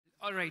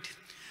All right.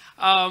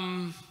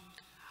 Um,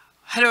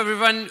 Hello,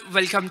 everyone.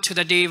 Welcome to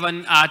the day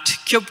one at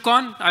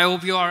KubeCon. I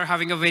hope you are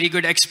having a very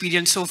good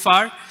experience so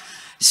far.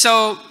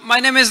 So my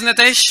name is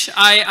Nitish.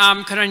 I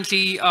am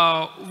currently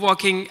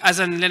working as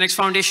a Linux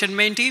Foundation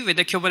mentee with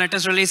the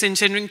Kubernetes Release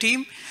Engineering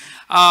team,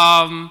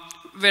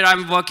 where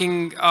I'm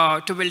working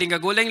to building a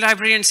Golang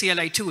library and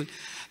CLI tool.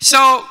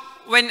 So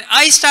when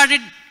I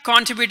started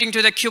contributing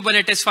to the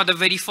Kubernetes for the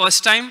very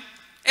first time,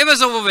 it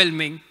was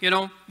overwhelming,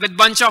 with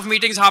bunch of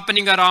meetings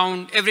happening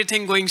around,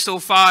 everything going so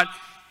far.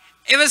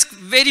 It was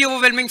very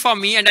overwhelming for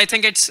me, and I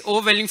think it's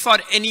overwhelming for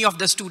any of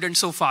the students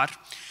so far.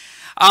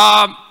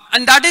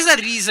 And that is the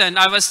reason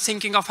I was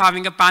thinking of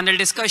having a panel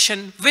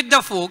discussion with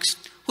the folks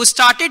who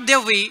started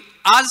their way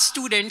as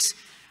students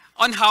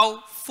on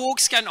how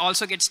folks can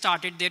also get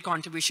started their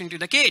contribution to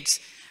the kids.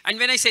 And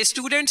when I say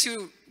students,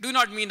 you do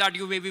not mean that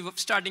you may be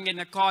starting in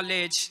a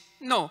college.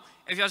 No,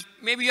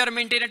 maybe you're a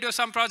maintainer to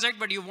some project,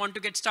 but you want to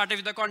get started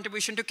with the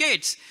contribution to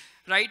kids,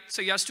 right?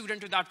 So you're a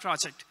student to that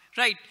project,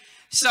 right?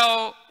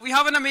 So we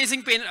have an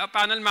amazing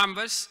panel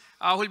members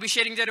who will be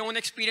sharing their own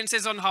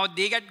experiences on how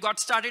they got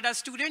started as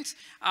students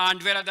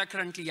and where are they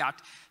currently at.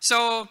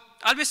 So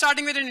I'll be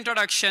starting with an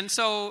introduction.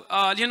 So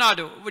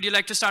Leonardo, would you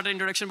like to start an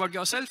introduction about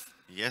yourself?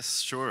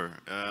 Yes, sure.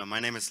 My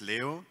name is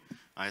Leo.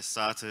 I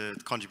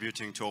started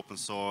contributing to open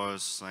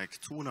source like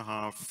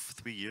 2.5,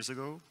 3 years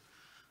ago.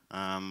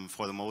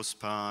 For the most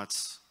part,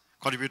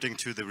 contributing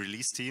to the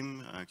release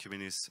team,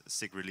 Kubernetes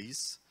SIG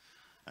release,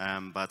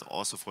 but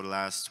also for the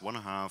last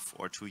 1.5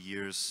 or 2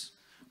 years,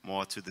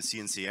 more to the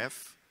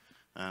CNCF.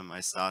 I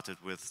started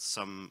with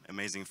some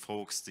amazing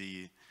folks,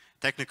 the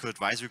Technical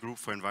Advisory Group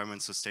for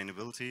Environment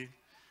Sustainability.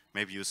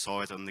 Maybe you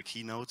saw it on the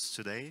keynotes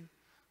today.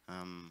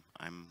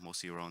 I'm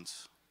mostly around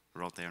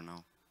there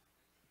now.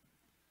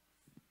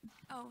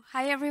 Oh,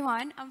 hi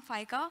everyone, I'm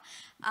Faeka,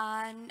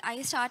 and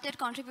I started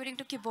contributing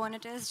to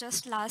Kubernetes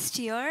just last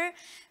year.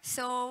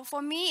 So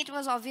for me, it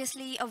was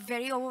obviously a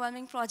very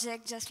overwhelming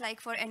project, just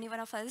like for any one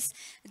of us.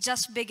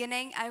 Just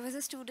beginning, I was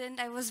a student,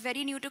 I was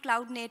very new to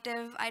cloud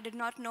native, I did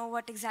not know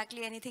what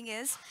exactly anything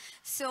is.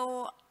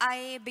 So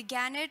I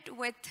began it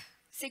with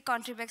SIG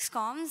contribex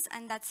comms,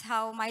 and that's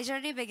how my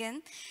journey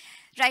began.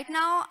 Right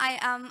now, I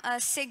am a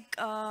SIG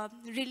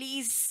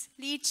release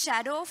lead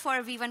shadow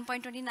for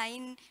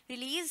v1.29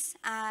 release,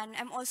 and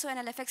I'm also an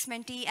LFX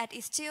mentee at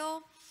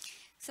Istio.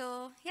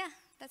 So yeah,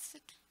 that's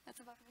it. That's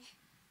about me.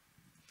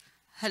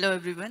 Hello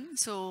everyone,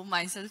 so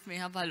myself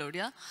Meha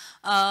Bhalodiya.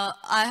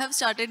 I have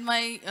started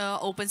my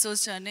open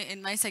source journey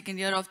in my second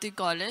year of the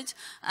college,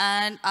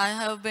 and I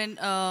have been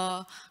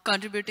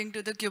contributing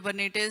to the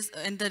Kubernetes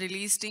in the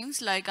release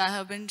teams. Like I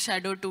have been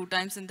shadowed 2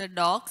 times in the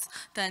docs,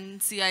 then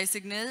CI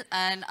signal,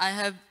 and I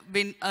have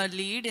been a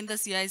lead in the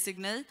CI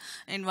signal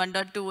in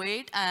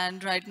 1.28,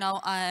 and right now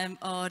I am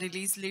a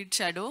release lead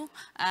shadow,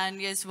 and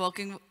yes,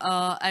 working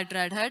at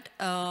Red Hat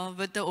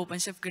with the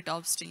OpenShift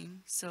GitOps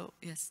team, so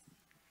yes.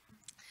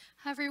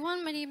 Hi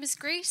everyone, my name is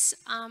Grace.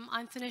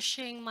 I'm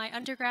finishing my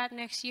undergrad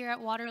next year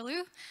at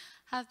Waterloo.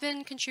 I've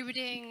been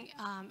contributing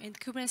in the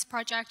Kubernetes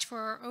project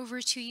for over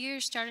 2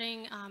 years,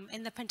 starting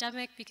in the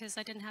pandemic because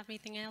I didn't have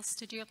anything else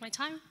to do with my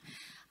time.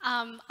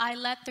 I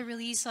led the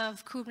release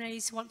of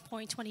Kubernetes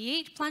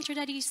 1.28 Planter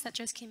that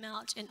just came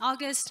out in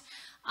August.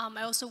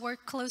 I also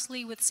work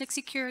closely with SIG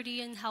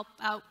Security and help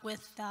out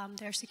with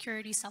their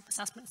security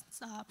self-assessment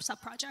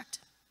sub-project.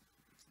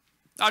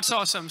 That's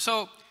awesome.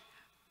 So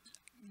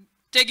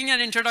taking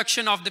an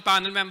introduction of the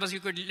panel members,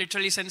 you could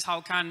literally sense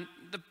how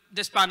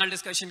this panel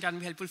discussion can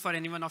be helpful for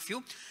any one of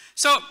you.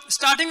 So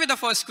starting with the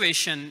first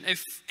question,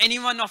 if any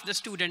one of the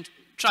student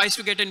tries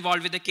to get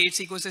involved with the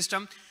K8s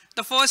ecosystem,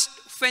 the first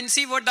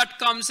fancy word that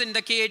comes in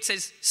the K8s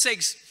is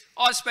SIGs,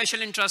 or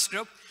Special Interest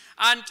Group.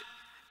 And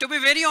to be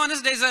very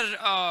honest, there's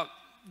a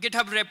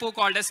GitHub repo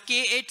called as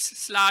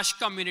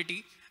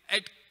K8s/community.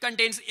 It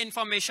contains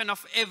information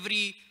of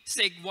every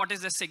SIG, what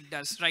is the SIG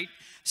does, right?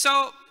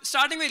 So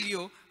starting with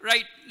you,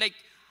 right, like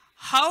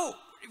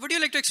would you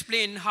like to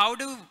explain how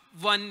do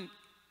one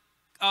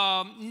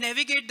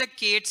navigate the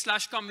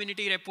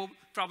K8s/community repo,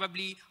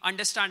 probably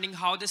understanding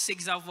how the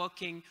SIGs are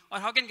working, or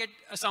how can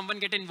someone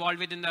get involved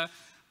within the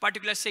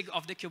particular SIG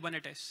of the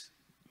Kubernetes?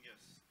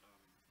 Yes.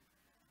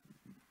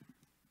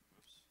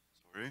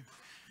 Sorry.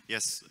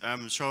 Yes.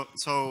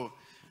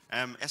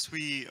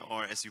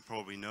 As you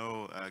probably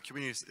know,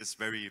 Kubernetes is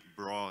very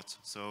broad.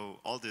 So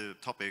all the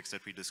topics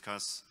that we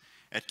discuss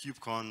at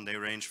KubeCon, they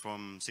range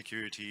from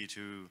security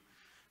to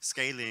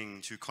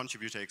scaling to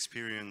contributor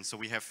experience. So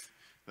we have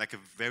like a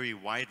very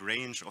wide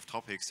range of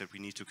topics that we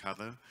need to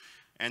cover.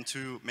 And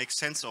to make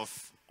sense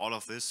of all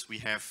of this, we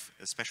have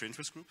special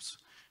interest groups,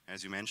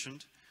 as you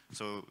mentioned.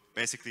 So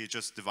basically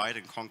just divide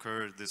and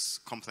conquer this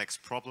complex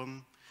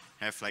problem,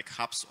 have like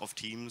hubs of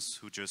teams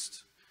who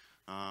just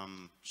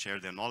share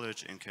their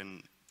knowledge and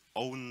can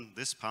own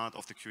this part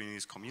of the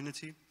Kubernetes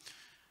community.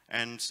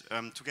 And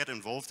to get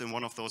involved in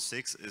one of those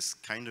SIGs is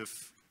kind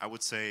of, I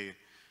would say,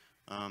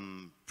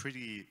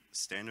 pretty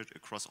standard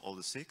across all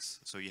the SIGs.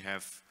 So you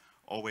have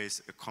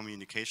always a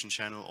communication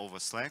channel over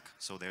Slack.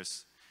 So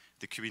there's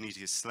the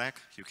Kubernetes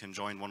Slack. You can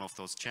join one of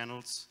those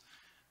channels.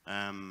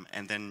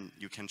 and then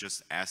you can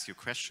just ask your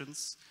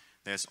questions.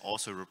 There's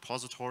also a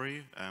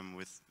repository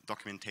with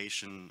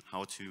documentation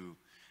how to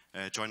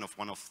join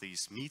one of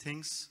these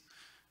meetings.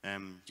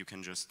 You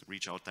can just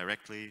reach out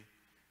directly.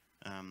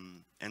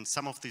 And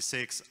some of these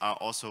SIGs are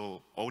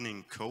also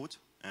owning code.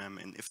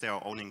 And if they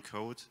are owning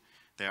code,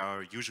 there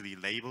are usually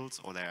labels,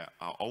 or there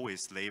are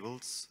always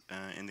labels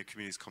in the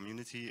Kubernetes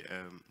community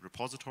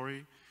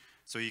repository.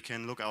 So you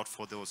can look out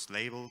for those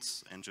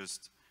labels and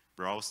just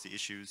browse the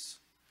issues.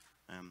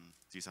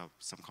 These are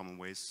some common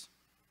ways.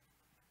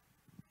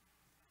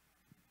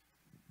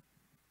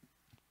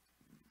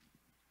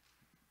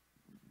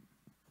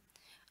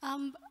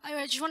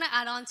 I just want to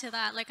add on to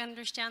that, like,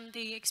 understand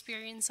the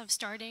experience of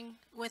starting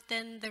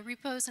within the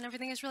repos and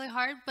everything is really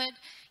hard, but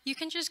you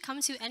can just come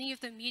to any of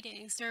the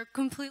meetings. They're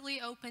completely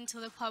open to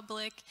the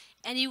public.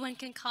 Anyone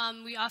can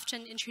come. We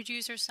often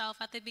introduce ourselves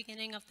at the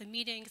beginning of the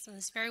meetings, and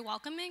it's very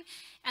welcoming.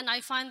 And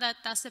I find that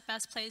that's the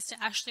best place to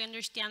actually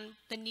understand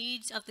the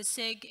needs of the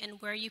SIG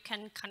and where you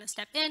can kind of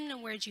step in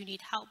and where do you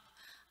need help.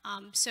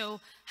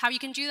 So how you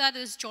can do that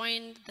is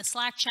join the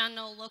Slack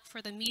channel, look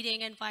for the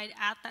meeting invite,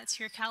 add that to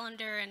your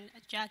calendar, and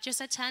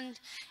just attend.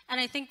 And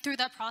I think through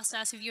that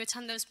process, if you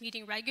attend those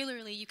meetings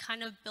regularly, you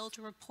kind of build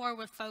a rapport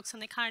with folks,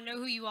 and they kind of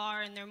know who you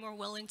are, and they're more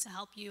willing to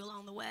help you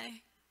along the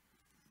way.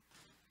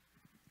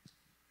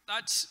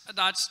 That's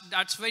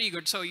very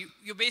good. So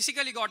you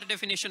basically got a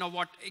definition of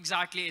what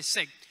exactly is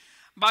SIG.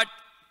 But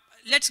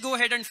let's go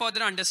ahead and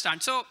further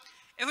understand. So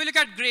if we look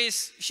at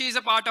Grace, she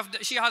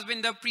has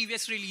been the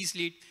previous release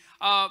lead.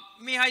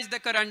 Meha is the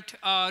current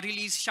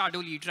release shadow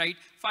lead, right?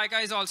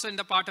 Faeka is also in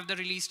the part of the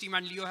release team,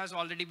 and Leo has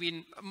already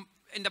been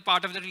in the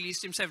part of the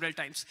release team several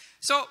times.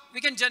 So we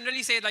can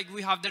generally say, like,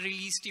 we have the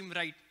release team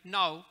right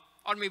now,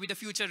 or maybe the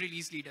future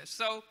release leaders.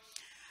 So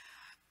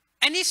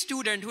any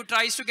student who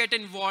tries to get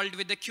involved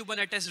with the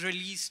Kubernetes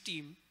release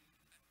team,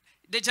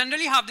 they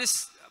generally have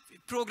this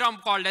program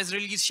called as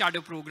release shadow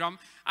program,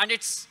 and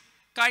it's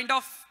kind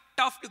of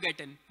tough to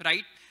get in,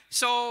 right?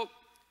 So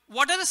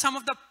what are some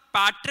of the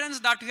patterns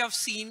that we have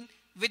seen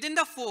within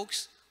the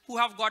folks who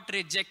have got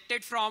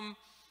rejected from,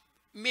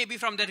 maybe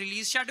from the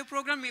release shadow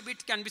program? Maybe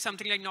it can be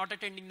something like not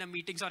attending the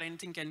meetings, or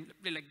anything can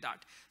be like that.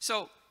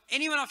 So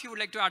any one of you would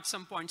like to add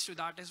some points to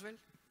that as well?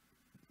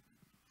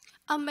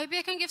 Maybe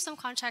I can give some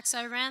context.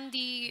 I ran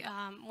the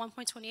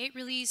 1.28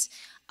 release.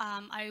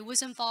 I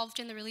was involved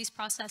in the release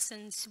process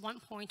since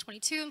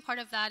 1.22, and part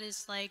of that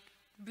is like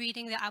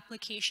reading the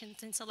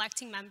applications and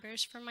selecting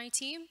members for my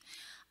team.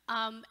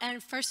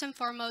 And first and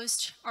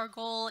foremost, our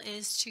goal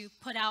is to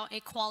put out a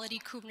quality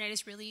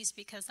Kubernetes release,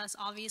 because that's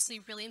obviously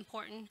really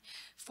important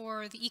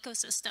for the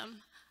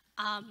ecosystem.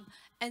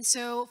 And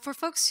so for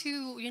folks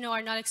who,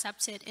 are not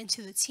accepted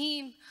into the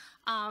team,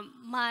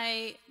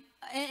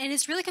 and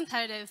it's really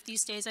competitive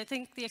these days. I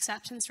think the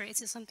acceptance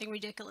rates is something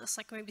ridiculous,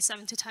 like maybe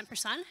 7 to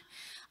 10%.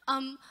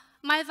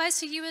 My advice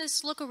to you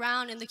is look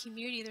around in the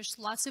community. There's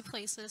lots of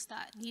places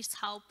that needs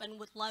help and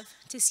would love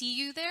to see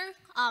you there.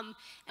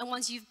 And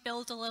once you've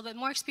built a little bit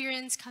more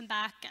experience, come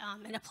back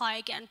and apply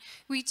again.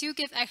 We do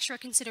give extra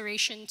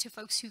consideration to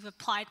folks who've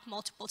applied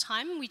multiple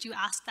times. We do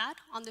ask that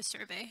on the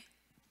survey.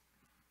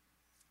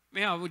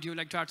 Meha, would you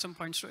like to add some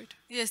points to it?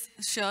 Yes,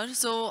 sure.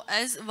 So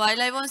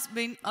while I was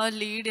being a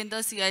lead in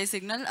the CI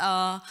signal,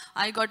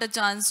 I got a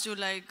chance to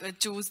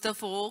choose the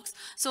folks.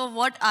 So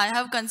what I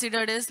have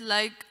considered is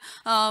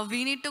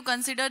we need to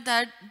consider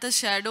that the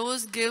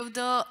shadows give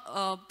the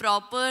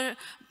proper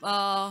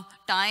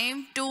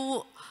time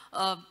to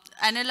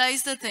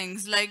analyze the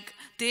things.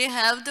 They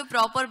have the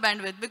proper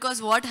bandwidth, because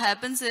what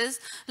happens is,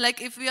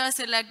 if we are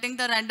selecting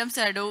the random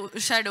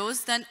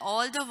shadows, then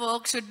all the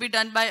work should be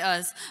done by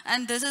us,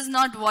 and this is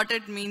not what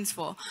it means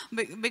for,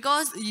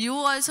 because you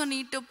also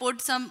need to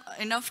put some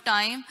enough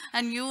time,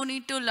 and you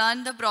need to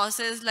learn the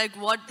process,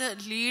 what the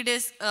lead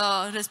is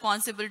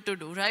responsible to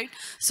do, right?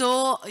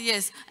 So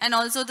yes, and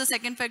also the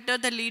second factor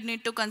the lead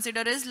need to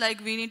consider is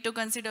we need to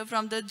consider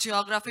from the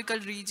geographical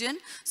region.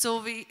 So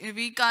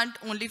we can't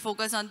only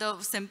focus on the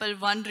simple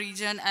one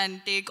region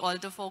and take all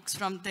the folks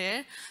from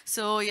there.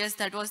 So yes,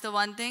 that was the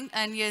one thing.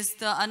 And yes,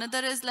 the another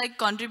is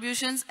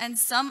contributions and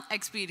some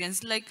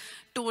experience.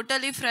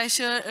 Totally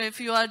fresher, if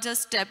you are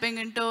just stepping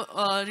into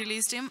a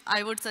release team,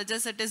 I would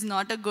suggest it is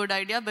not a good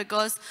idea,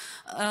 because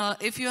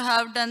if you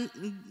have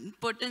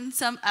put in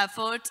some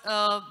efforts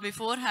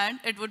beforehand,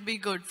 it would be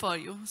good for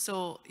you.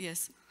 So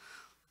yes.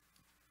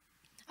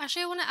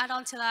 Actually, I want to add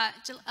on to that.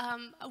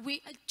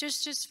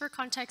 Just for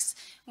context,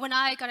 when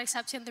I got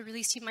accepted in the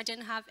release team, I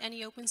didn't have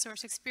any open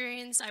source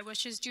experience. I was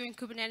just doing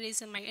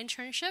Kubernetes in my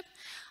internship.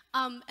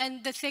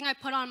 And the thing I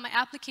put on my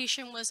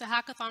application was a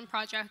hackathon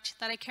project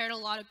that I cared a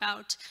lot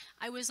about.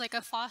 I was like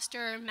a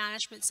foster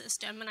management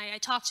system, and I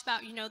talked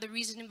about, the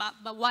reason about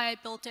why I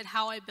built it,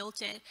 how I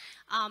built it,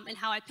 and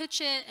how I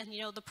pitch it, and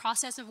the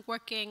process of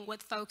working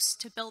with folks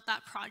to build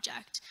that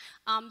project.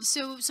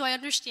 So I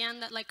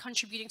understand that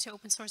contributing to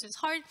open source is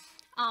hard.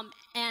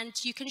 And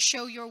you can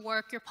show your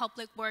work, your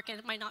public work, and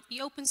it might not be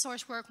open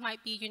source work,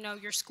 might be,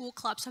 your school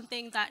club,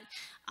 something that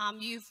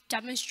you've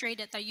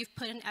demonstrated that you've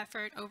put in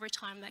effort over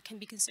time that can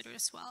be considered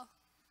as well.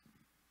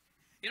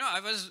 I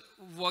was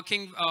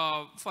working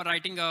for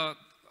writing a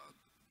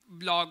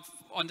blog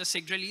on the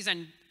SIG release,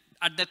 and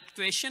at that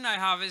question I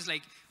have is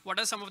like, what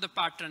are some of the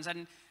patterns?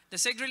 And the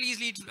SIG release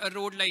lead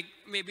wrote like,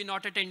 maybe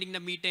not attending the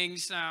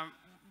meetings,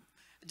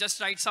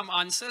 just write some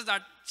answers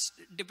that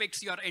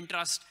depicts your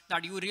interest,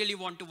 that you really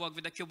want to work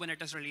with the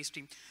Kubernetes release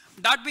team.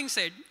 That being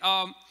said,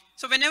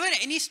 so whenever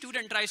any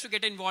student tries to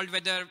get involved,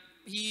 whether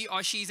he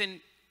or she is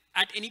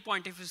at any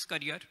point of his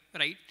career,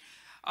 right,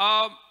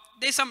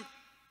 there's some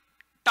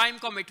time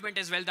commitment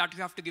as well that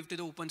you have to give to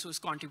the open source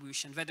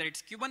contribution, whether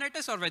it's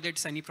Kubernetes or whether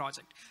it's any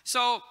project.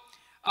 So,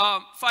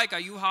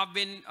 Faeka, you have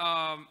been,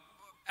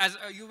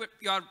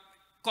 you're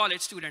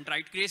college student,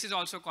 right? Grace is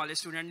also a college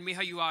student.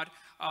 Meha, you are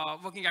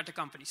working at a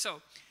company.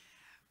 So,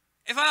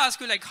 if I ask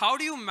you, like, how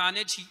do you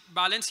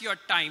balance your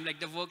time,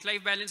 like the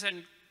work-life balance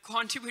and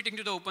contributing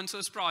to the open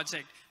source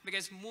project?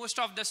 Because most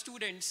of the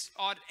students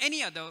or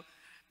any other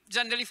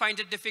generally find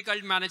it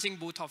difficult managing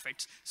both of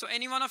it. So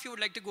any one of you would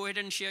like to go ahead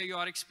and share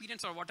your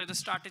experience, or what are the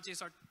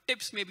strategies or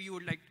tips maybe you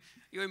would like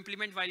you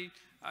implement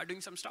while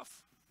doing some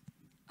stuff?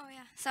 Oh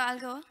yeah, so I'll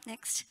go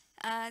next.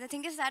 The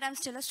thing is that I'm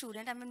still a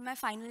student. I'm in my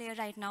final year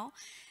right now.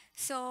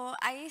 So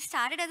I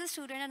started as a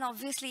student, and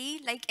obviously,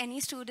 like any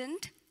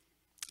student,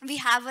 we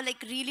have a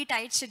like really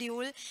tight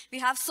schedule. We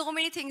have so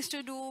many things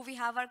to do. We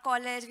have our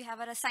college, we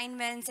have our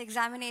assignments,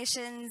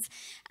 examinations,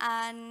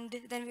 and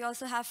then we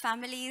also have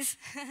families.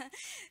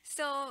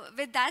 So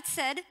with that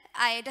said,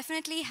 I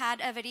definitely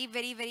had a very,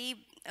 very, very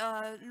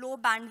low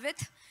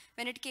bandwidth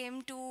when it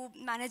came to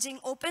managing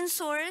open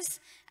source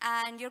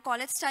and your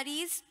college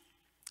studies.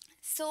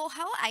 So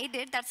how I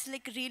did, that's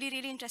like really,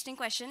 really interesting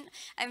question.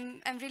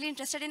 I'm really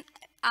interested in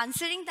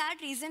answering that.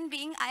 Reason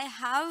being, I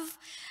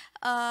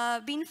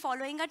have been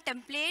following a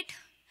template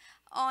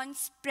on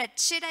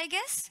spreadsheet, I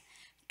guess,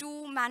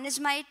 to manage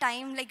my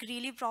time like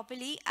really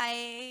properly.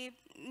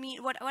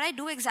 What I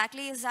do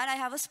exactly is that I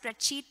have a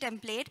spreadsheet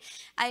template.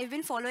 I've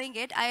been following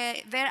it,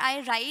 where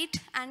I write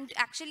and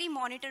actually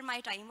monitor my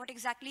time, what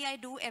exactly I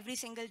do every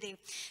single day.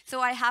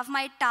 So I have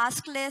my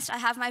task list, I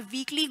have my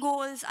weekly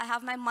goals, I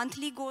have my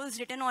monthly goals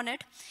written on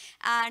it,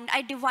 and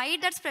I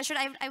divide that spreadsheet.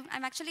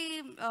 I'm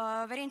actually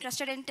very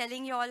interested in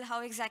telling you all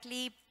how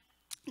exactly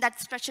that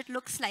spreadsheet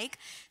looks like.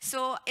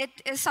 So it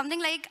is something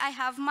like I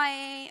have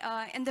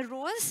my, in the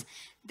rows,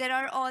 there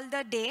are all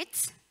the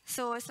dates.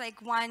 So it's like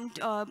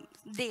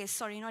days,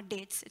 sorry, not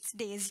dates, it's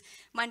days.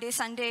 Monday,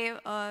 Sunday,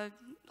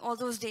 all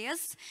those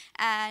days.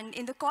 And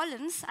in the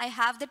columns, I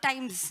have the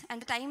times,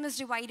 and the time is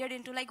divided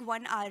into like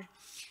 1 hour.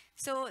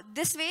 So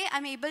this way,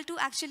 I'm able to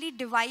actually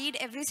divide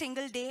every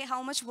single day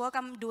how much work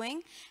I'm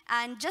doing.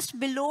 And just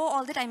below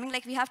all the timing,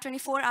 like we have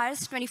 24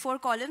 hours, 24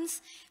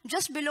 columns.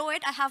 Just below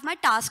it, I have my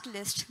task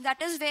list. That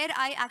is where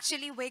I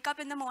actually wake up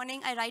in the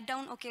morning. I write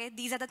down, okay,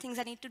 these are the things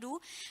I need to do.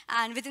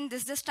 And within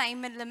this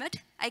time limit,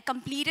 I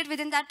complete it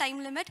within that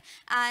time limit.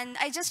 And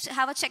I just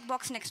have a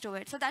checkbox next to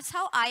it. So that's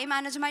how I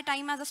manage my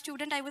time as a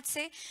student, I would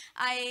say.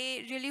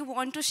 I really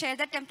want to share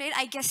that template.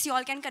 I guess you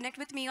all can connect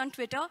with me on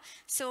Twitter.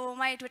 So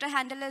my Twitter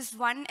handle is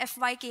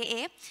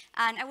FYKA,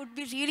 and I would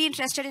be really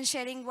interested in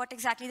sharing what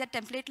exactly that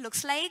template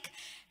looks like.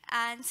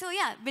 And so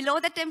yeah, below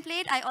the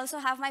template, I also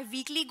have my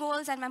weekly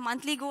goals and my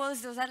monthly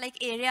goals. Those are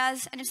like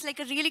areas, and it's like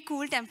a really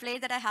cool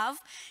template that I have,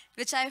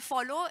 which I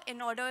follow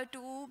in order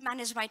to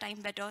manage my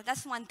time better.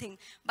 That's one thing.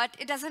 But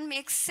it doesn't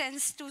make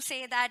sense to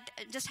say that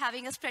just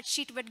having a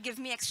spreadsheet would give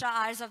me extra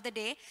hours of the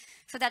day.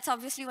 So that's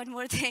obviously one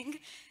more thing.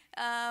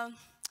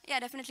 Yeah,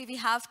 definitely we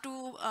have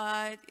to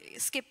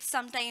skip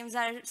sometimes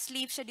our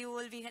sleep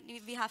schedule.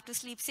 We have to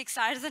sleep 6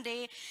 hours a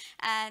day,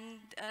 and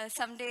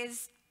some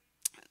days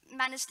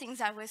manage things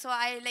that way. So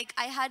I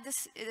had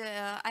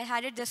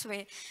it this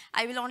way.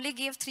 I will only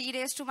give 3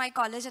 days to my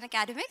college and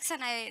academics,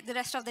 and the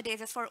rest of the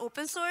days is for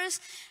open source.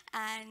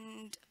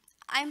 And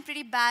I'm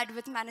pretty bad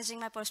with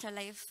managing my personal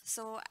life,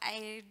 so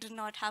I do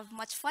not have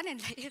much fun in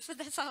life. So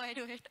that's how I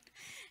do it.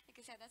 Like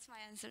I said, that's my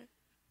answer.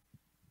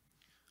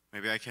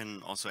 Maybe I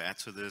can also add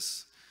to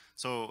this.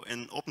 So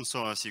in open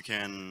source, you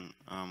can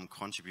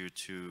contribute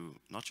to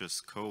not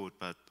just code,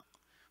 but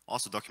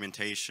also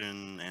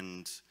documentation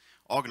and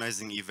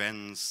organizing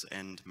events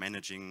and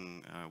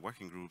managing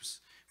working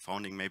groups,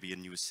 founding maybe a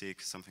new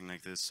SIG, something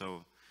like this.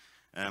 So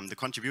the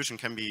contribution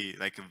can be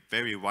like a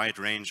very wide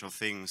range of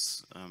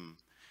things.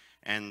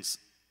 And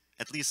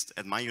at least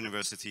at my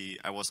university,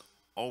 I was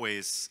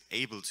always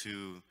able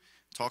to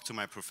talk to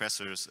my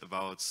professors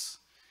about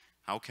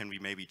how can we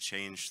maybe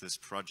change this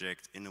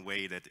project in a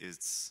way that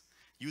is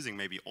using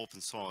maybe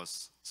open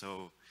source.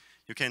 So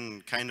you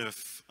can kind of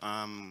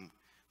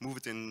move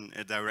it in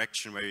a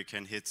direction where you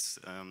can hit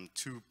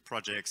 2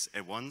 projects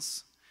at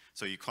once.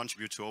 So you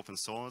contribute to open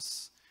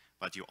source,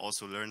 but you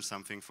also learn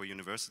something for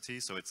university,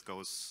 so it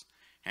goes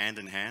hand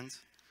in hand.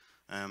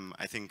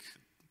 I think,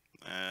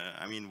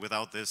 I mean,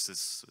 without this,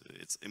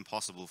 it's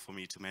impossible for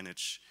me to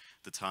manage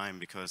the time,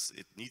 because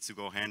it needs to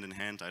go hand in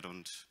hand. I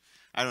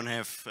don't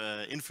have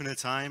infinite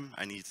time.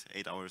 I need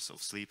 8 hours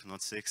of sleep,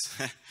 not 6.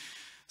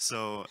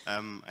 So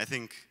I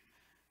think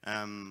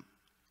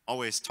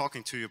always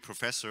talking to your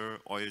professor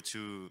or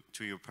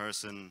to your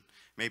person,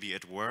 maybe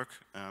at work,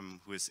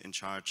 who is in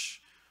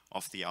charge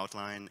of the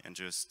outline, and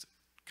just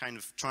kind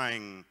of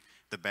trying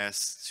the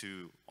best to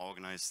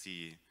organize the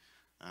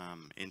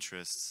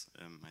interests.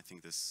 I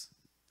think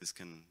this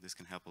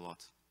can help a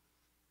lot.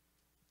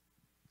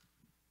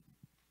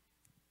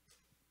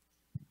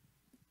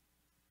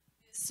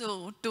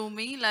 So to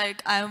me,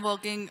 like I'm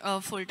working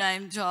a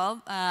full-time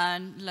job,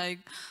 and like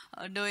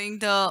doing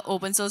the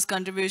open source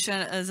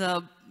contribution is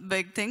a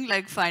big thing,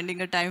 like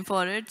finding a time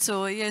for it.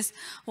 So yes,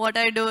 what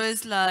I do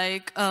is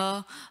like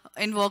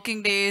in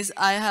working days,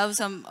 I have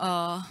some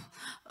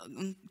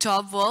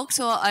job work,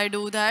 so I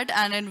do that,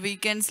 and in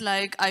weekends,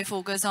 like I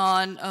focus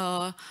on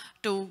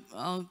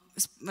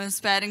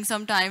sparing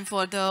some time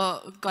for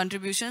the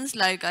contributions.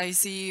 Like I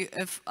see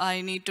if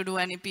I need to do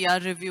any PR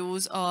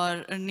reviews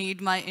or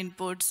need my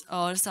inputs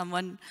or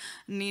someone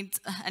needs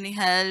any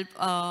help.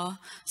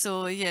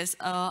 So yes,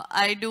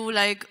 I do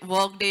like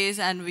work days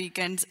and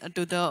weekends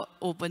to the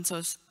open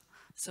source.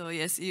 So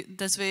yes,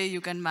 this way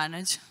you can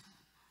manage.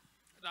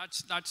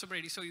 That's so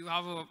pretty. So you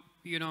have a,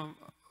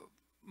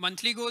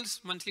 monthly goals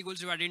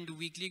divided into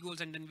weekly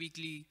goals, and then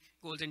weekly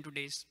goals into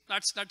days.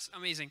 That's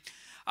amazing.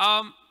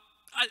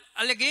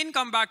 I'll again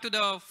come back to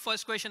the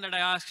first question that I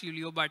asked you,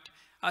 Leo, but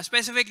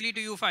specifically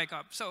to you,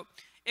 Faeka. So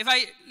if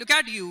I look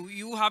at you,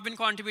 you have been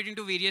contributing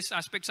to various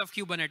aspects of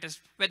Kubernetes,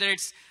 whether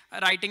it's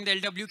writing the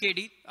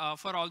LWKD.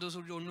 For all those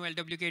who don't know,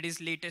 LWKD is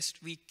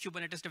latest week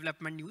Kubernetes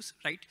development news,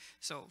 right?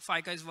 So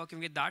Faeka is working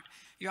with that.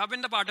 You have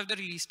been the part of the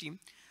release team.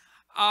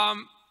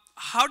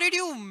 How did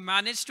you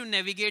manage to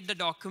navigate the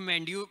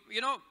document?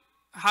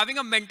 Having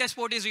a mentor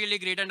support is really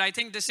great, and I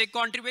think the SIG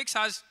Contribix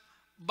has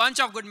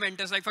bunch of good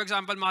mentors. Like for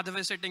example, Madhav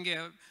is sitting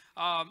here,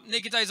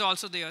 Nikita is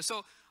also there.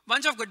 So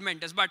bunch of good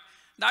mentors. But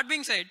that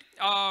being said,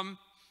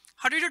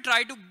 how did you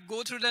try to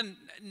go through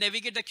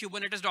navigate the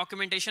Kubernetes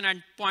documentation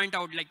and point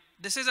out like,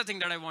 this is a thing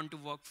that I want to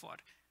work for?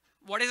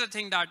 What is a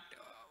thing that,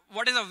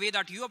 what is a way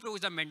that you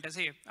approach the mentors?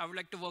 Hey, I would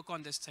like to work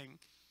on this thing.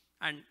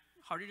 And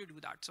how did you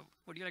do that? So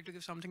would you like to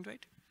give something to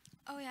it?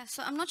 Oh yeah,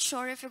 so I'm not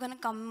sure if you're going to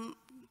come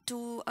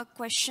to a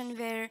question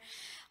where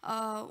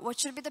what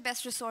should be the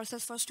best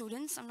resources for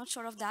students. I'm not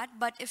sure of that.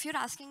 But if you're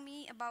asking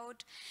me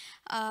about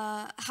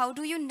how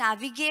do you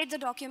navigate the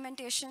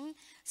documentation,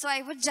 so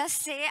I would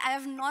just say I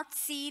have not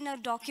seen a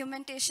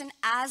documentation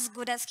as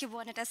good as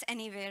Kubernetes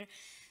anywhere.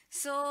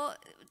 So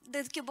the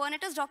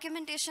Kubernetes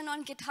documentation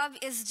on GitHub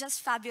is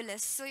just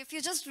fabulous. So if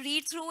you just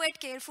read through it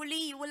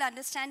carefully, you will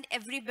understand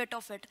every bit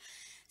of it.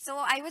 So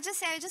I would just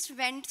say I just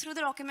went through the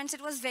documents.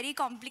 It was very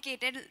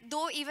complicated,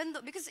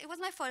 because it was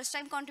my first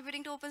time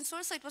contributing to open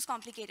source, so it was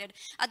complicated.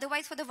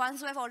 Otherwise, for the ones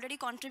who have already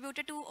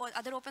contributed to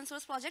other open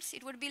source projects,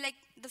 it would be like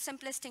the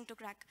simplest thing to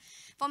crack.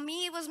 For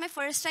me, it was my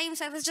first time,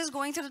 so I was just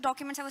going through the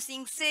documents. I was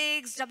seeing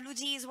SIGs,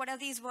 WGs, what are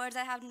these words?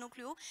 I have no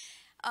clue.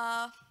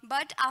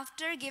 But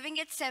after giving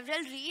it several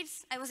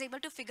reads, I was able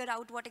to figure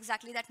out what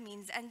exactly that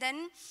means. And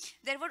then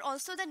there were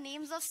also the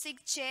names of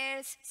SIG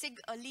chairs,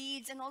 SIG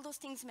leads, and all those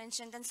things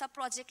mentioned, and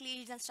sub-project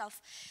leads and stuff.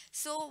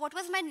 So what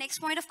was my next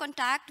point of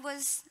contact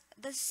was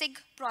the SIG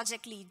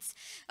project leads,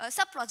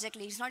 sub-project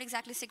leads, not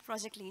exactly SIG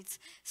project leads.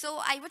 So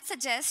I would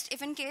suggest,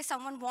 if in case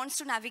someone wants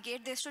to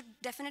navigate, they should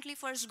definitely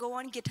first go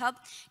on GitHub.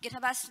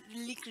 GitHub has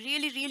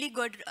really, really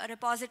good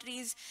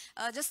repositories.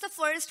 Just the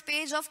first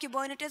page of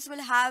Kubernetes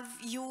will have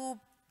you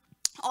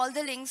all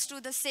the links to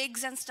the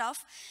SIGs and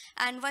stuff.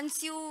 And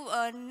once you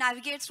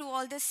navigate through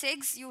all the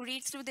SIGs, you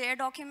read through their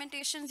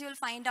documentations, you'll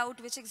find out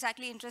which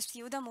exactly interests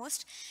you the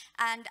most.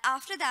 And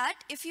after that,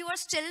 if you are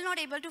still not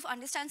able to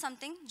understand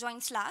something, join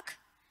Slack.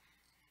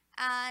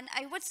 And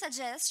I would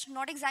suggest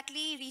not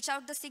exactly reach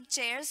out the SIG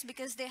chairs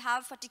because they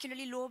have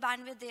particularly low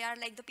bandwidth. They are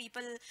like the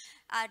people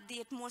at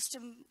the utmost,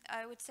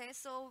 I would say.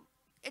 So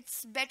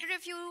it's better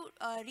if you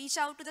reach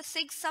out to the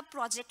SIG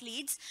sub-project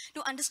leads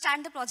to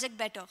understand the project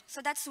better. So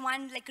that's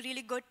one like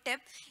really good tip.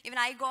 Even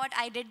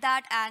I did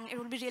that, and it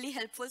would be really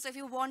helpful. So if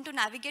you want to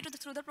navigate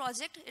through the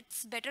project,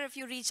 it's better if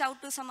you reach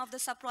out to some of the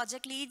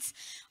sub-project leads,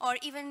 or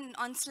even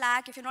on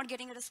Slack if you're not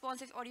getting a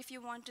response, or if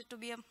you want it to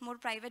be a more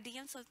private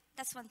DM. So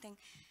that's one thing.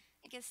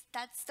 I guess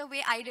that's the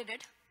way I did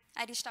it.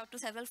 I reached out to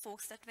several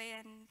folks that way,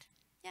 and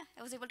yeah,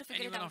 I was able to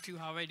figure it out. Anyone of you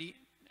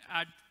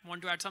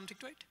want to add something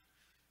to it?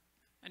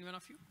 Anyone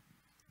of you?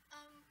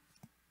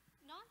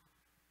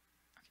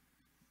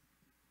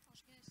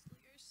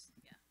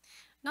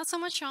 Not so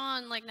much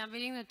on like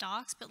navigating the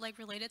docs, but like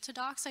related to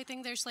docs. I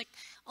think there's like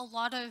a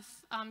lot of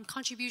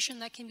contribution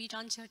that can be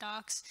done to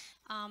docs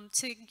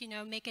to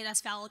make it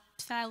as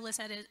fabulous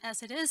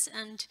as it is.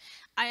 And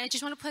I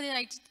just want to put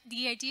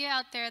the idea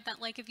out there that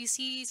like if you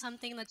see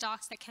something in the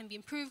docs that can be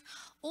improved,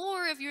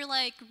 or if you're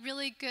like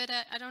really good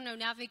at, I don't know,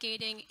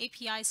 navigating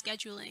API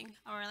scheduling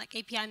or like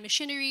API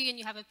machinery, and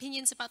you have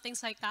opinions about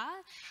things like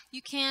that,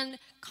 you can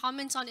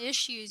comment on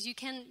issues. You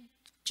can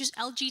just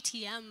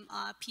LGTM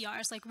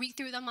PRs, like read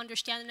through them,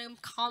 understand them,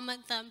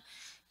 comment them.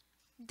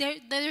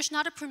 There's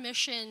not a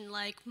permission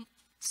like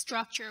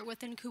structure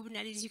within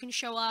Kubernetes. You can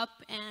show up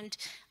and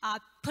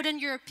put in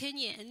your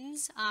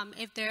opinions.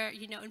 If they're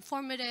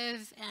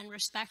informative and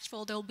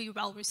respectful, they'll be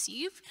well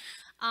received.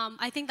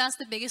 I think that's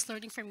the biggest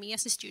learning for me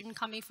as a student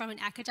coming from an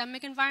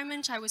academic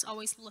environment. I was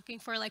always looking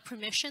for like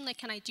permission, like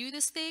can I do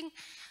this thing?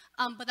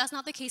 But that's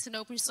not the case in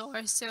open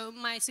source. So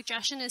my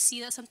suggestion is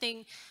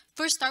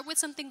first start with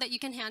something that you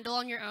can handle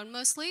on your own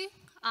mostly.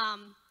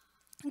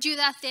 Do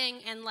that thing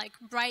and like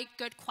write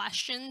good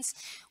questions.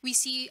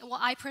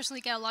 I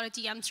personally get a lot of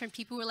DMs from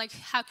people who are like,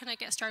 how can I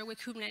get started with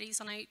Kubernetes?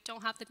 And I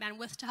don't have the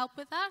bandwidth to help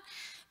with that.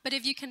 But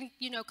if you can,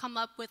 come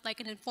up with like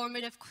an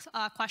informative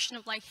question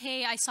of like,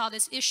 hey, I saw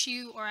this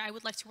issue, or I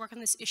would like to work on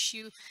this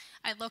issue.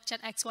 I looked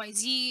at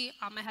XYZ.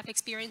 I have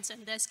experience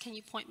in this. Can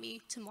you point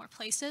me to more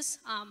places?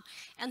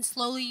 And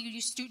slowly you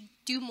just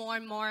do more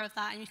and more of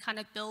that, and you kind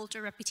of build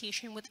a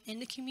reputation within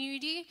the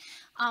community.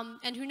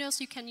 And who knows,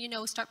 you can,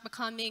 start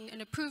becoming an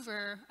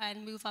approver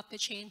and move up the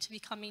chain to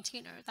become a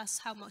maintainer. That's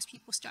how most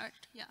people start.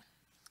 Yeah.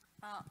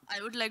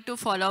 I would like to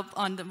follow up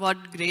on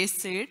what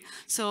Grace said.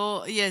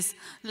 So yes,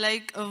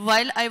 like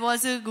while I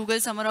was a Google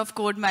Summer of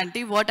Code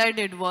mentee, what I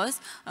did was,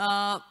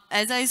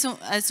 as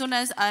soon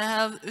as I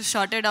have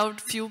sorted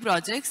out few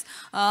projects,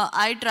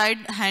 I tried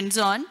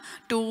hands-on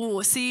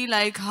to see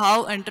like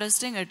how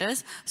interesting it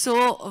is.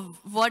 So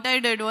what I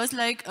did was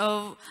like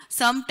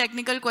some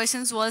technical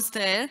questions was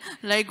there,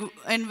 like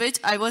in which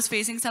I was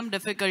facing some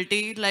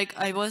difficulty, like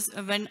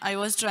when I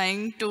was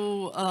trying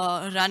to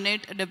run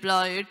it,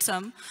 deploy it,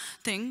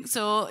 something.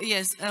 So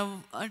yes,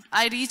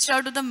 I reached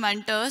out to the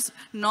mentors,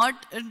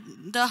 not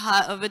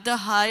with the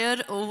higher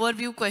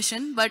overview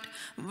question, but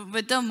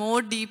with the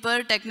more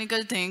deeper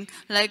technical thing,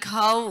 like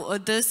how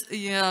this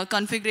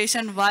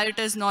configuration, why it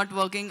is not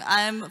working.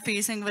 I am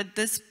facing with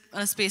this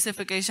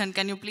specification.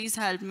 Can you please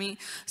help me?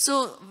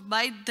 So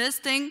by this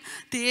thing,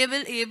 they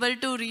will able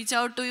to reach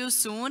out to you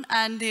soon,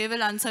 and they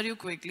will answer you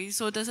quickly.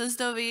 So this is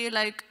the way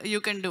like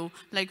you can do.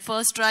 Like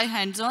first try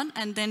hands-on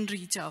and then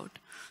reach out.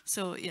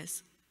 So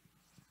yes.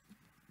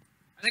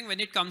 I think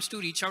when it comes to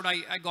reach out,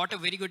 I got a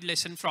very good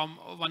lesson from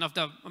one of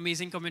the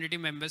amazing community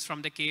members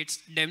from the Kate's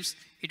DEMS.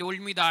 He told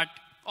me that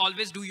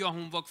always do your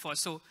homework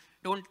first. So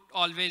don't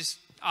always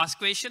ask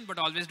questions, but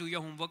always do your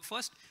homework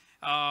first.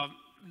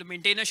 The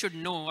maintainer should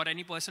know, or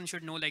any person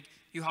should know, like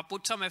you have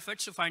put some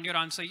efforts to find your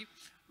answer.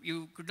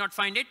 You could not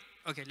find it.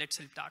 Okay, let's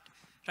help that,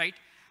 right?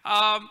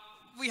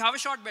 We have a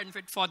short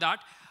benefit for that,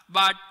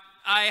 but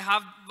I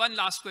have one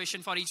last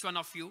question for each one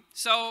of you.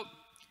 So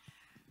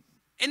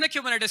in the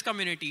Kubernetes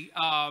community,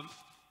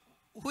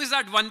 who is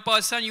that one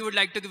person you would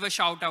like to give a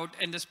shout out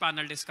in this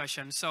panel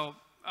discussion? So,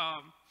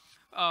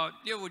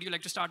 Leo, would you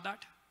like to start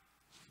that?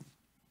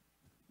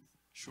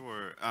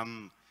 Sure.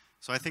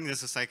 So I think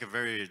this is like a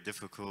very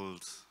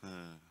difficult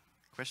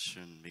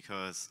question,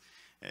 because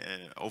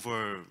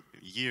over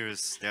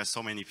years, there are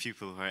so many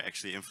people who are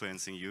actually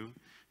influencing you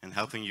and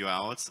helping you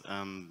out,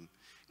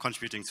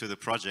 contributing to the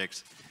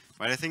project.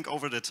 But I think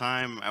over the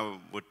time, I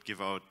would give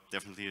out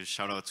definitely a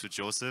shout out to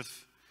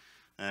Joseph.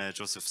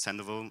 Joseph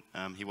Sandoval.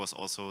 He was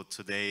also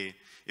today,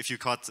 if you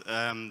caught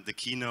the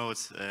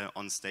keynote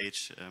on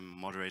stage,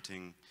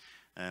 moderating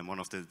one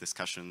of the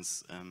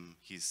discussions.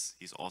 He's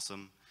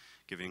awesome,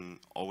 giving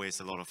always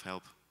a lot of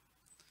help.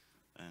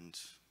 And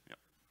yeah.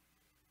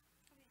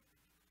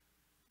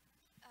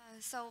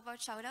 So about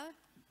shout out,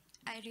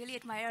 I really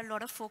admire a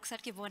lot of folks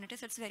at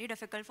Kubernetes. It's very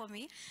difficult for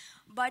me.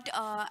 But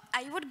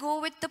I would go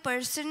with the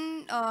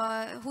person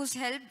who's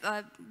helped,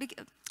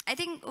 I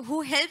think,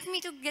 who helped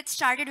me to get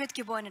started with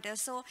Kubernetes.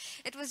 So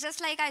it was just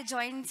like I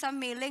joined some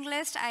mailing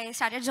list. I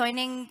started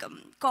joining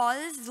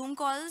Zoom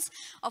calls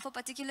of a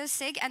particular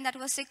SIG, and that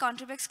was SIG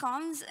Contribex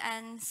Comms.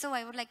 And so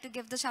I would like to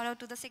give the shout out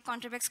to the SIG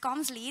Contribex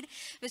Comms lead,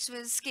 which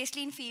was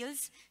Kathleen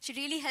Fields. She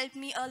really helped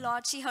me a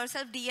lot. She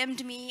herself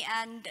DM'd me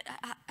and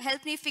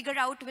helped me figure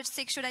out which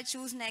SIG should I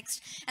choose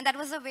next. And that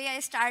was the way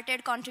I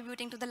started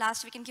contributing to the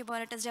Last Week in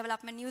Kubernetes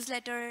development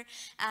newsletter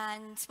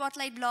and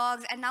Spotlight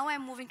blogs. And now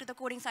I'm moving to the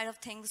coding side of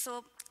things.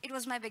 So it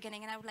was my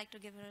beginning, and I would like to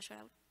give her a shout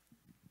out.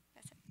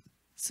 That's it.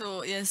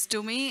 So yes,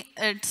 to me,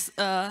 it's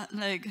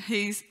like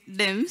he's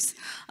DIMS.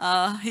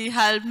 He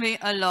helped me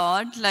a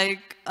lot.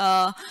 Like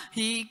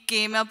he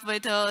came up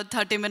with a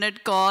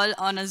 30-minute call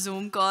on a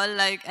Zoom call,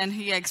 like, and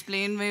he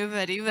explained me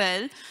very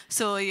well.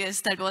 So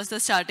yes, that was the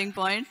starting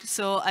point.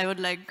 So I would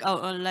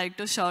like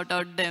to shout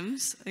out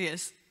DIMS.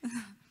 Yes.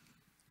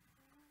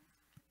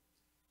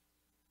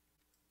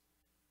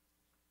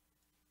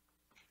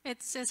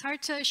 It's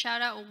hard to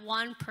shout out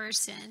one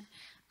person,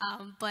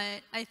 but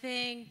I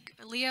think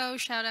Leo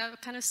shout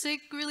out kind of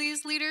SIG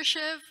release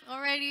leadership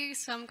already,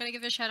 so I'm going to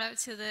give a shout out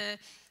to the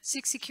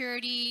SIG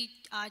security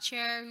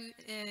chair, who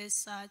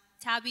is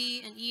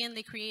Tabby and Ian.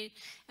 They create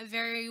a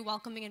very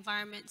welcoming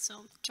environment,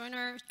 so join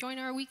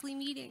our weekly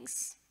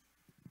meetings.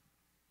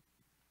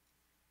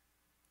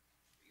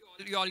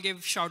 you all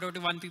give shout out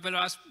to one people.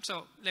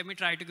 So let me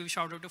try to give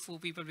shout out to 4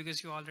 people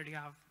because you already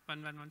have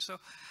one. So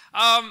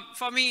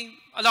for me,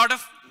 a lot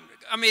of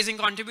amazing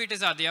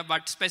contributors are there,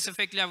 but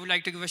specifically I would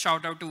like to give a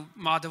shout out to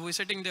Madhav, who is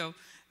sitting there.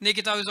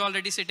 Nikita, who's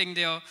already sitting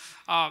there.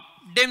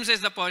 Dims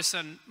is the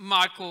person,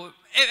 Marco,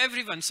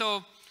 everyone.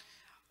 So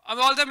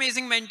all the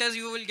amazing mentors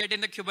you will get in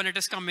the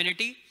Kubernetes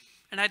community.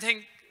 And I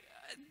think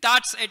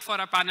that's it for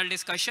our panel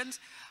discussions.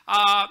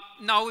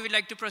 Now we would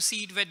like to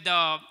proceed with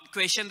the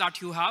question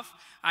that you have,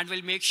 and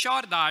we'll make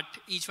sure that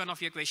each one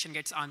of your question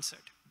gets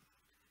answered.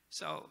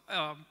 So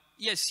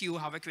yes, you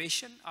have a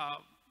question.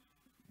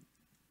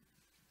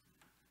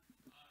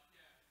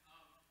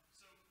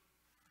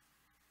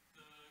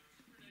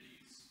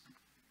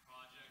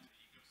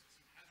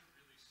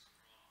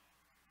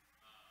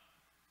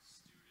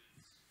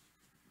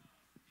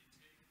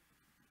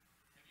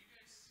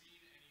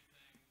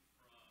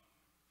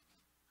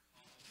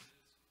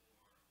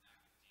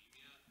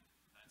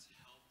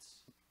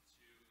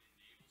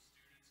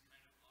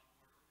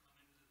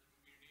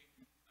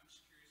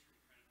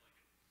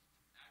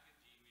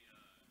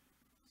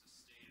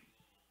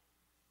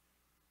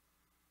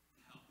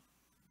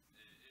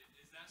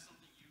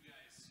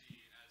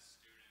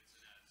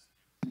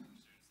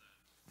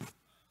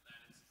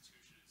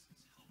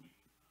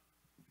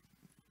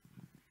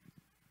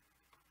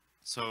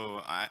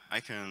 So I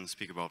can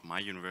speak about my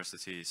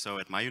university. So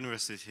at my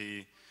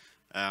university,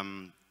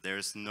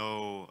 there's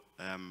no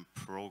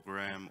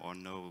program or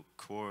no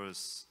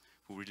course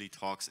who really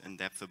talks in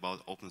depth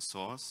about open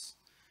source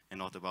and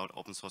not about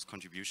open source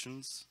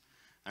contributions.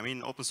 I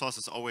mean, open source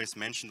is always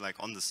mentioned like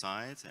on the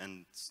side,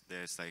 and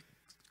there's like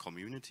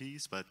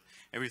communities, but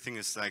everything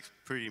is like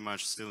pretty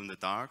much still in the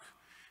dark,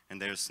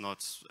 and there's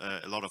not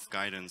a lot of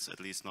guidance, at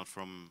least not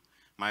from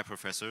my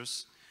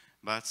professors.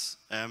 But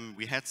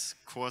we had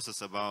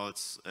courses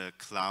about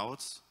cloud,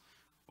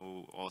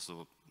 or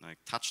also like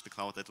touch the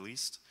cloud at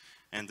least,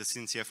 and the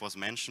CNCF was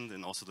mentioned,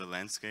 and also the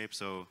landscape.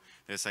 So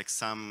there's like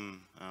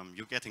some,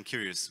 you're getting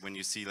curious when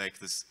you see like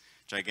this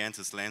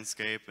gigantic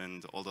landscape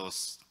and all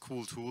those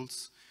cool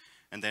tools,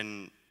 and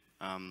then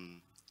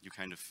you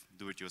kind of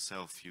do it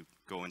yourself. You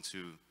go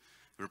into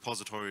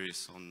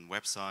repositories on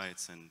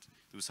websites and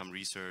do some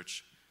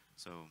research.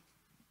 So.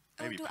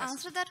 To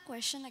answer that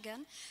question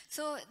again,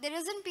 so there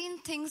hasn't been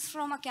things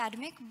from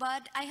academic,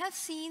 but I have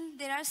seen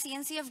there are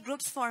CNCF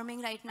groups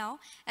forming right now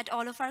at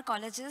all of our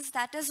colleges.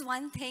 That is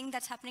one thing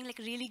that's happening like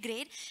really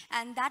great,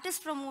 and that is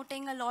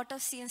promoting a lot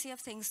of CNCF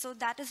things. So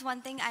that is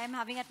one thing I am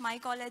having at my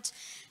college,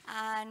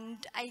 and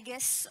I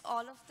guess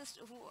all of this,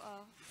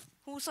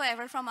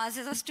 whosoever from us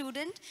is a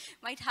student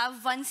might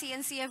have one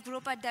CNCF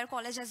group at their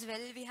college as well.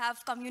 We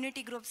have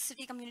community groups,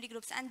 city community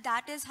groups, and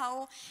that is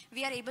how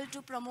we are able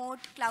to promote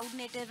cloud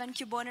native and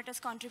Kubernetes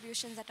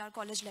contributions at our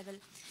college level.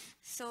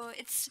 So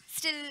it's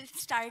still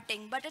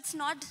starting, but it's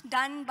not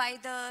done by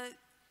the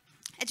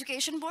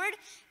education board.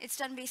 It's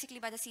done basically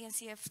by the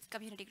CNCF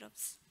community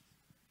groups.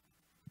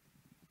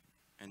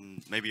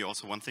 And maybe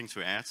also one thing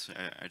to add,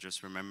 I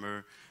just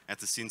remember at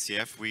the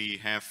CNCF we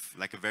have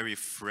like a very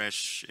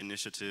fresh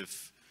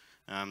initiative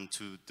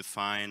to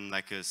define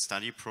like a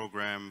study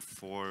program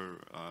for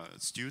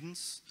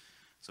students.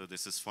 So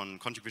this is from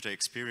Contributor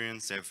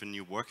Experience. They have a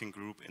new working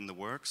group in the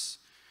works,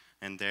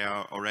 and they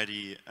are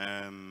already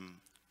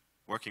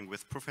working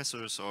with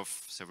professors of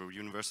several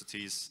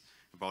universities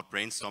about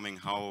brainstorming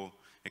how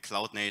a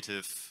cloud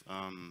native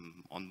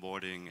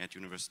onboarding at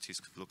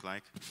universities could look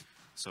like.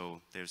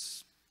 So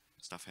there's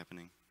stuff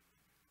happening.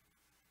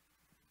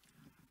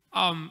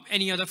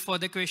 Any other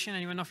further question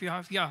anyone of you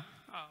have? Yeah.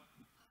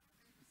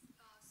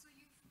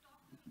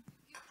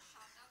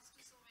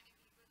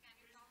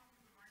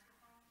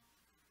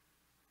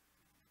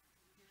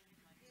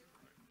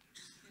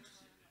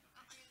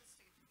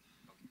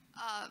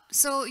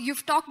 So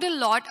you've talked a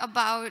lot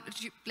about,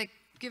 like,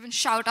 given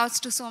shout outs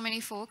to so many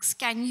folks.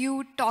 Can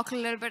you talk a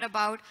little bit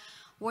about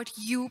what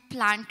you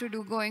plan to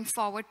do going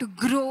forward to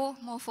grow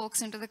more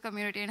folks into the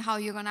community and how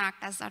you're going to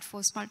act as that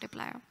force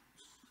multiplier?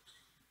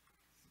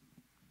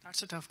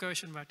 That's a tough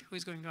question, but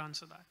who's going to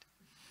answer that?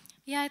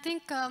 Yeah, I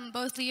think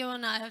both Leo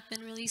and I have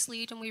been release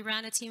lead, and we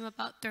ran a team of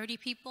about 30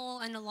 people,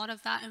 and a lot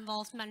of that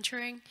involved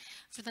mentoring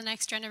for the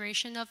next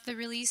generation of the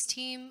release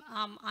team.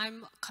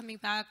 I'm coming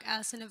back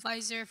as an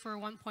advisor for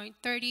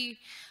 1.30,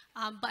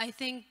 but I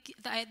think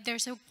that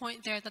there's a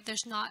point there that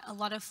there's not a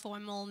lot of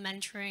formal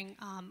mentoring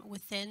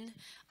within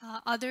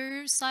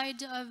other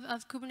side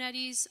of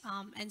Kubernetes,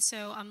 and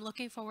so I'm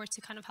looking forward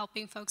to kind of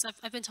helping folks.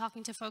 I've been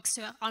talking to folks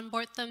to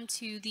onboard them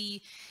to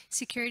the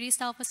security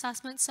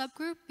self-assessment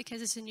subgroup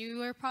because it's a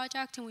newer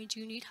project and we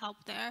do need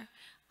help there.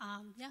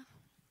 Yeah.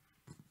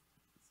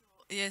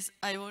 Yes,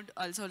 I would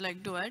also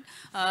like to add.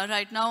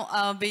 Right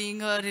now,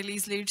 being a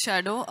release lead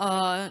shadow,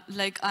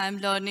 like I'm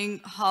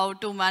learning how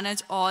to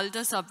manage all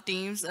the sub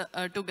teams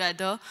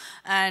together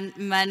and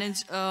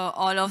manage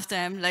all of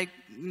them. Like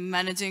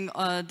managing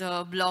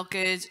the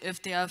blockage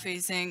if they are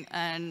facing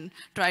and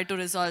try to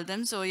resolve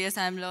them. So yes,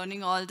 I'm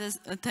learning all these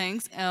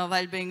things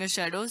while being a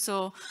shadow.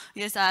 So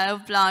yes, I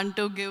have planned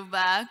to give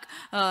back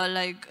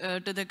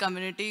to the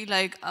community.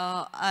 Like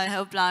I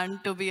have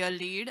planned to be a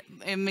lead,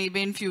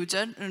 maybe in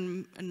future,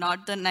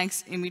 not the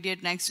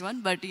immediate next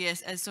one, but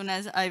yes, as soon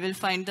as I will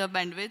find the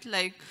bandwidth,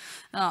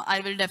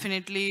 I will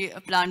definitely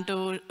plan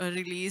to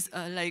release,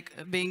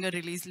 being a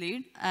release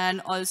lead.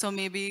 And also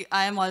maybe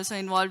I am also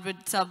involved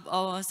with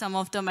some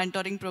of the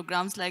mentoring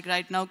programs. Like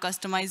right now,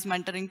 customized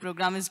mentoring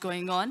program is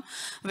going on,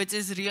 which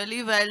is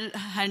really well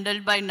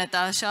handled by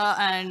Natasha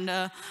and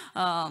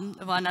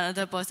one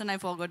other person, I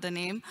forgot the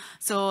name.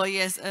 So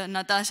yes,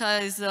 Natasha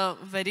is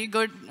very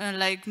good,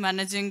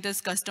 managing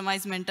this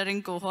customized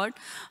mentoring cohort.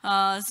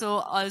 So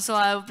also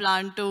I have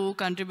planned to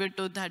contribute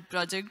to that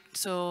project.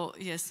 So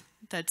yes,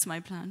 that's my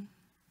plan.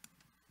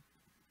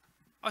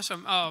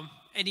 Awesome.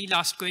 Any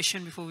last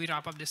question before we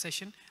wrap up the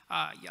session?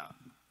 Yeah.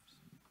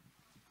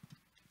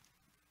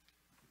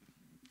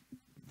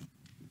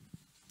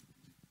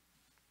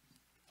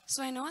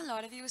 So I know a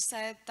lot of you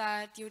said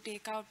that you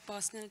take out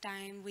personal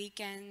time,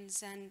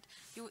 weekends, and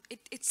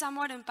it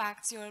somewhat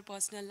impacts your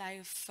personal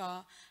life,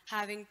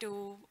 having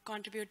to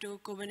contribute to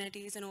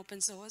Kubernetes and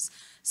open source.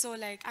 So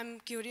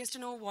I'm curious to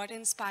know what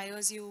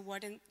inspires you,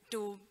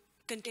 to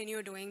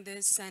continue doing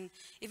this, and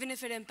even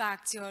if it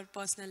impacts your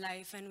personal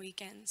life and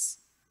weekends.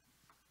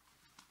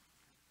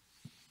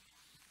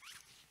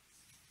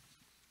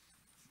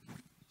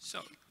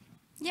 So.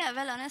 Yeah,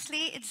 well,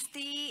 honestly, it's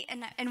the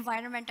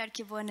environment at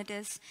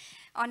Kubernetes.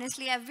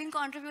 Honestly, I've been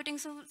contributing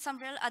to some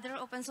real other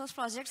open source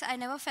projects. I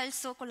never felt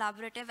so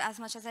collaborative as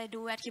much as I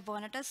do at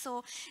Kubernetes.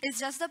 So it's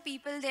just the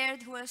people there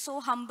who are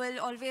so humble,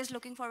 always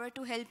looking forward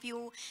to help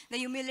you, the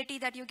humility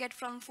that you get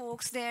from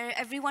folks there,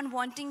 everyone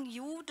wanting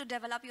you to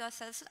develop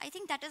yourself. So I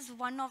think that is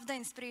one of the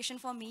inspiration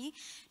for me,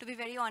 to be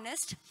very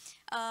honest.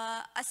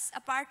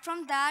 Apart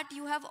from that,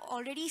 you have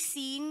already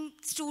seen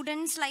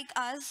students like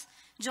us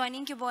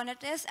joining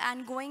Kubernetes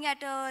and going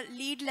at a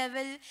lead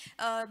level,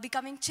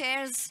 becoming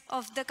chairs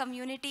of the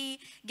community,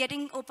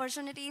 getting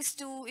opportunities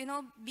to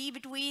be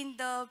between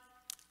the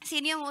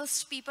senior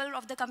most people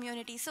of the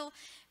community. So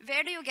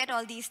where do you get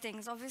all these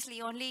things?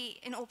 Obviously only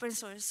in open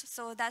source.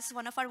 So that's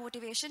one of our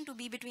motivation, to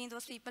be between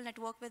those people,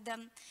 network with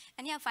them,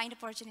 and yeah, find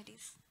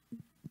opportunities.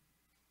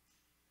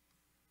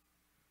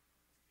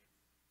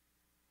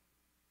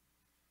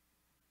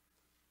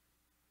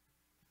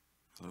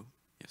 Hello?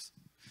 Yes.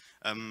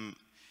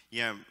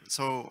 Yeah,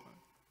 so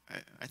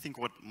I think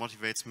what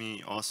motivates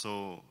me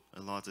also a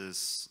lot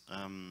is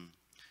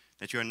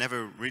that you're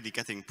never really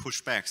getting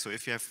pushed back. So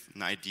if you have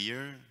an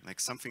idea, like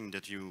something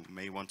that you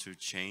may want to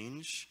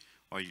change,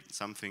 or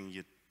something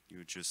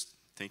you're just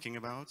thinking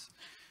about,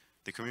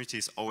 the community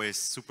is always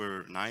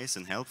super nice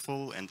and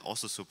helpful and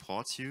also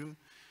supports you,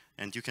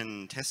 and you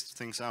can test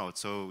things out.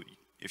 So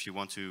if you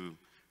want to,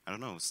 I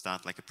don't know,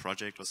 start like a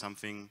project or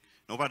something,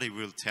 nobody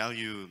will tell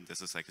you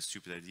this is like a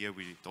stupid idea,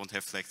 we don't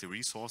have like the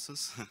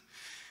resources.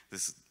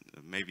 This is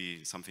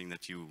maybe something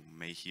that you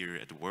may hear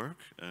at work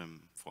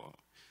for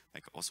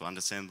like also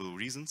understandable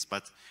reasons,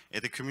 but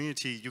at the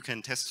community you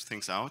can test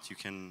things out, you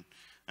can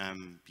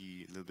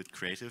be a little bit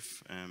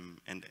creative,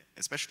 and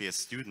especially as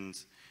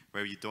students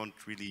where you don't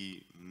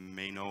really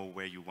may know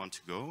where you want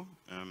to go.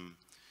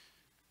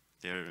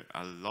 There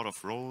are a lot of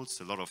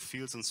roles, a lot of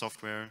fields in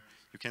software.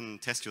 You can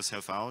test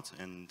yourself out,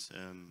 and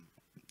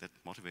that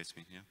motivates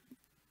me, yeah.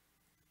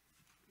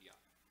 Yeah,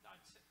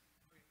 that's it.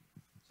 Great.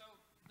 So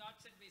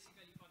that's it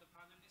basically for the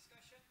panel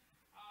discussion.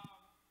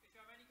 If you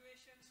have any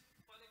questions,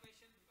 further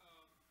questions, the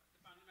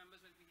panel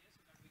members will be here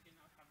so that we can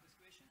have these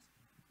questions.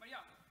 But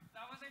yeah,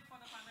 that was it for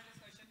the panel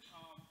discussion.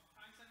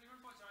 Thanks everyone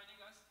for joining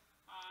us,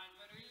 and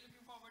we're really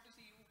looking forward to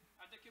see you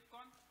at the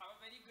KubeCon. Have a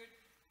very good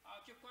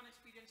KubeCon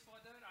experience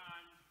further,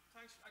 and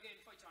thanks again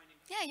for joining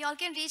us. Yeah, y'all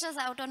can reach us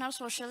out on our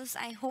socials.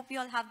 I hope you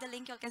all have the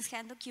link. You all can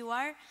scan the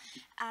QR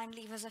and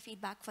leave us a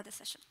feedback for the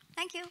session.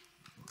 Thank you.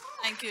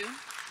 Thank you.